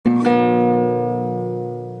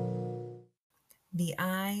The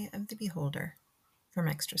Eye of the Beholder from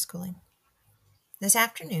Extra Schooling. This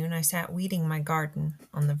afternoon I sat weeding my garden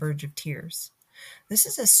on the verge of tears. This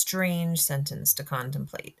is a strange sentence to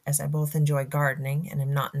contemplate, as I both enjoy gardening and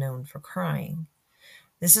am not known for crying.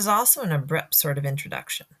 This is also an abrupt sort of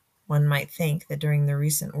introduction. One might think that during the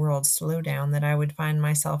recent world slowdown that I would find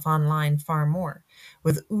myself online far more,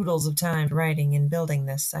 with oodles of time writing and building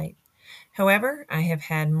this site. However, I have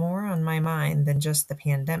had more on my mind than just the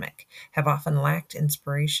pandemic, have often lacked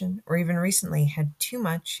inspiration, or even recently had too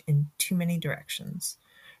much in too many directions.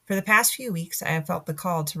 For the past few weeks, I have felt the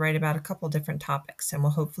call to write about a couple different topics and will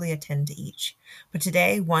hopefully attend to each. But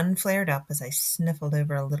today, one flared up as I sniffled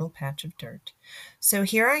over a little patch of dirt. So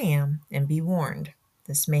here I am, and be warned.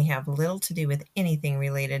 This may have little to do with anything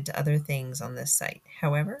related to other things on this site.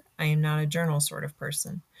 However, I am not a journal sort of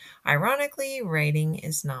person. Ironically, writing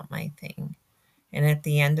is not my thing. And at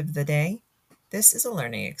the end of the day, this is a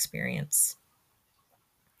learning experience.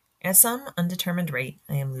 At some undetermined rate,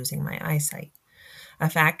 I am losing my eyesight, a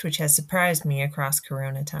fact which has surprised me across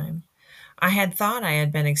Corona time. I had thought I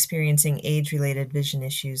had been experiencing age-related vision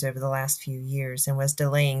issues over the last few years and was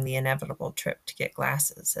delaying the inevitable trip to get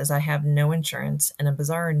glasses, as I have no insurance and a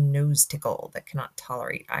bizarre nose tickle that cannot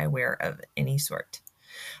tolerate eyewear of any sort.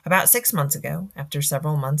 About 6 months ago, after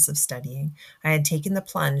several months of studying, I had taken the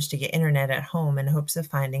plunge to get internet at home in hopes of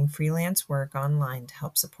finding freelance work online to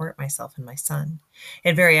help support myself and my son.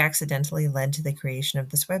 It very accidentally led to the creation of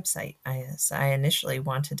this website, as I initially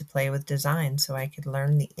wanted to play with design so I could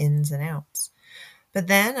learn the ins and outs. But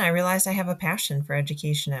then I realized I have a passion for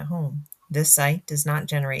education at home. This site does not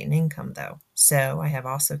generate an income, though, so I have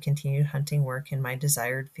also continued hunting work in my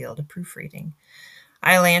desired field of proofreading.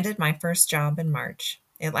 I landed my first job in March.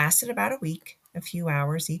 It lasted about a week, a few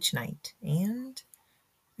hours each night, and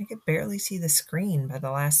I could barely see the screen by the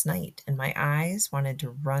last night, and my eyes wanted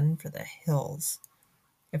to run for the hills.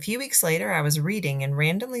 A few weeks later, I was reading and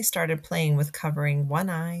randomly started playing with covering one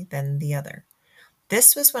eye, then the other.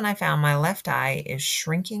 This was when I found my left eye is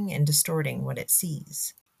shrinking and distorting what it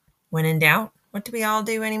sees. When in doubt, what do we all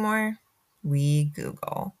do anymore? We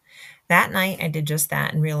Google. That night, I did just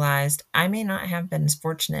that and realized I may not have been as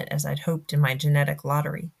fortunate as I'd hoped in my genetic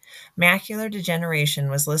lottery. Macular degeneration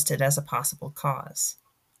was listed as a possible cause.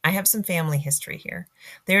 I have some family history here.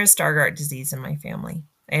 There is Stargardt disease in my family.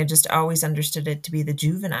 I had just always understood it to be the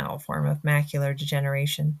juvenile form of macular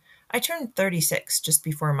degeneration. I turned 36 just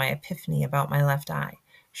before my epiphany about my left eye.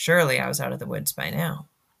 Surely I was out of the woods by now.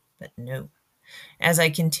 But no. As I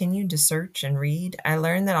continued to search and read, I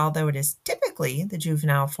learned that although it is typically the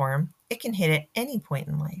juvenile form, it can hit at any point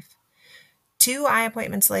in life. 2 eye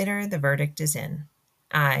appointments later, the verdict is in.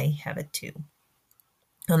 I have it too.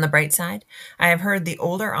 On the bright side, I have heard the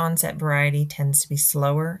older onset variety tends to be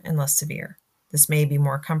slower and less severe. This may be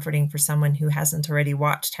more comforting for someone who hasn't already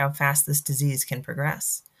watched how fast this disease can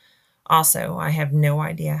progress. Also, I have no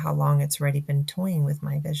idea how long it's already been toying with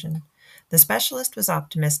my vision. The specialist was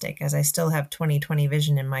optimistic, as I still have 20/20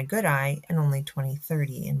 vision in my good eye and only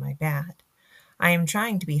 20/30 in my bad. I am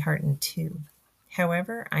trying to be heartened too.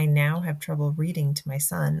 However, I now have trouble reading to my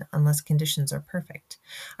son unless conditions are perfect.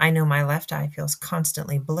 I know my left eye feels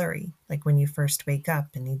constantly blurry, like when you first wake up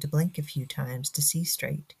and need to blink a few times to see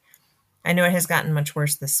straight. I know it has gotten much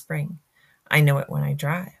worse this spring. I know it when I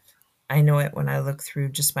drive. I know it when I look through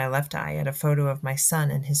just my left eye at a photo of my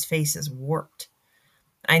son and his face is warped.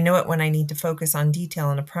 I know it when I need to focus on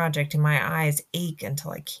detail in a project and my eyes ache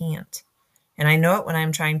until I can't. And I know it when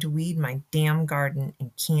I'm trying to weed my damn garden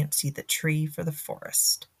and can't see the tree for the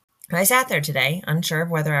forest. I sat there today, unsure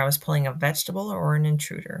of whether I was pulling a vegetable or an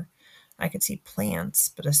intruder. I could see plants,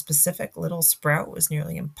 but a specific little sprout was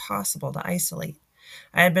nearly impossible to isolate.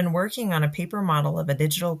 I had been working on a paper model of a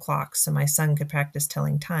digital clock so my son could practice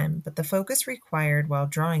telling time, but the focus required while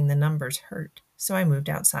drawing the numbers hurt, so I moved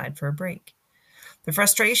outside for a break. The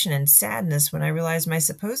frustration and sadness when I realized my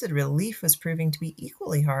supposed relief was proving to be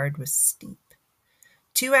equally hard was steep.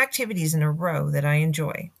 2 activities in a row that I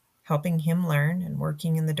enjoy, helping him learn and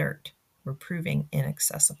working in the dirt, were proving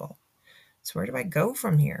inaccessible. So where do I go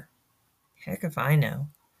from here? Heck if I know.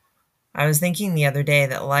 I was thinking the other day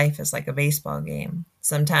that life is like a baseball game.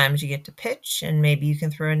 Sometimes you get to pitch and maybe you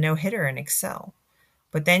can throw a no-hitter and excel.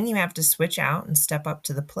 But then you have to switch out and step up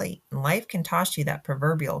to the plate, and life can toss you that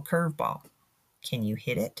proverbial curveball. Can you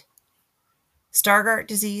hit it? Stargardt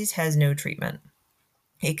disease has no treatment.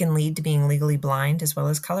 It can lead to being legally blind as well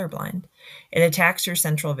as colorblind. It attacks your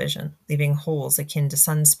central vision, leaving holes akin to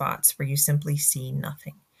sunspots where you simply see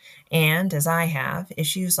nothing. And, as I have,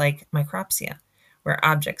 issues like micropsia, where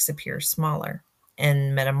objects appear smaller,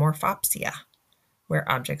 and metamorphopsia, where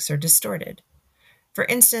objects are distorted. For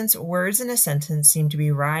instance, words in a sentence seem to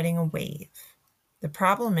be riding a wave. The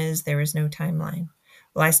problem is there is no timeline.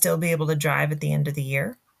 Will I still be able to drive at the end of the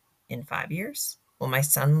year? In 5 years? Will my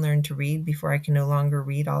son learn to read before I can no longer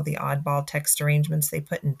read all the oddball text arrangements they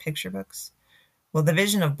put in picture books? Will the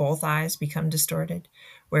vision of both eyes become distorted,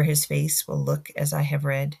 where his face will look, as I have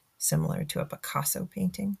read, similar to a Picasso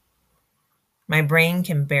painting? My brain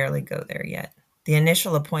can barely go there yet. The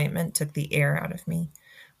initial appointment took the air out of me.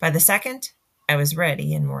 By the second, I was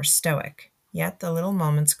ready and more stoic, yet the little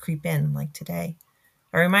moments creep in, like today.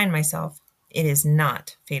 I remind myself it is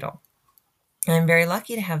not fatal. I am very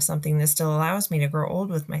lucky to have something that still allows me to grow old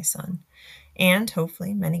with my son, and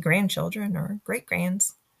hopefully many grandchildren or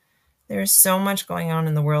great-grands. There is so much going on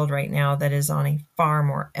in the world right now that is on a far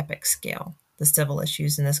more epic scale. The civil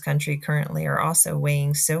issues in this country currently are also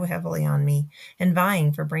weighing so heavily on me and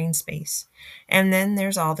vying for brain space. And then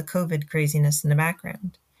there's all the COVID craziness in the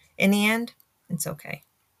background. In the end, it's okay.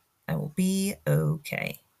 I will be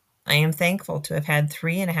okay. I am thankful to have had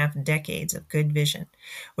 3.5 decades of good vision,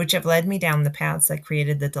 which have led me down the paths that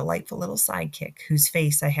created the delightful little sidekick whose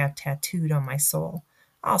face I have tattooed on my soul.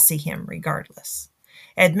 I'll see him regardless.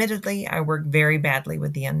 Admittedly, I work very badly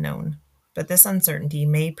with the unknown, but this uncertainty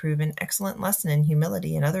may prove an excellent lesson in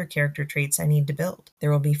humility and other character traits I need to build.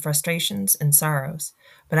 There will be frustrations and sorrows,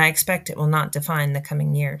 but I expect it will not define the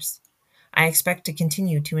coming years. I expect to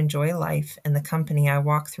continue to enjoy life and the company I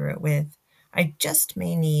walk through it with. I just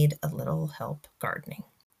may need a little help gardening.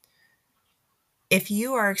 If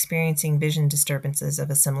you are experiencing vision disturbances of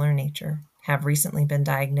a similar nature, have recently been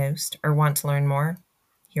diagnosed, or want to learn more,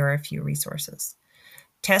 here are a few resources.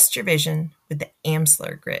 Test your vision with the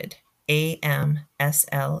Amsler grid,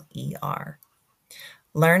 AMSLER.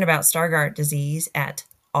 Learn about Stargardt disease at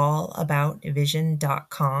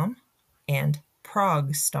allaboutvision.com and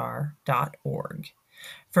progstar.org.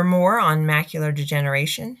 For more on macular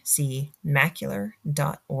degeneration, see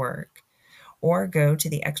macular.org or go to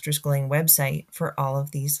the Extra Schooling website for all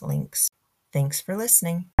of these links. Thanks for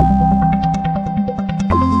listening.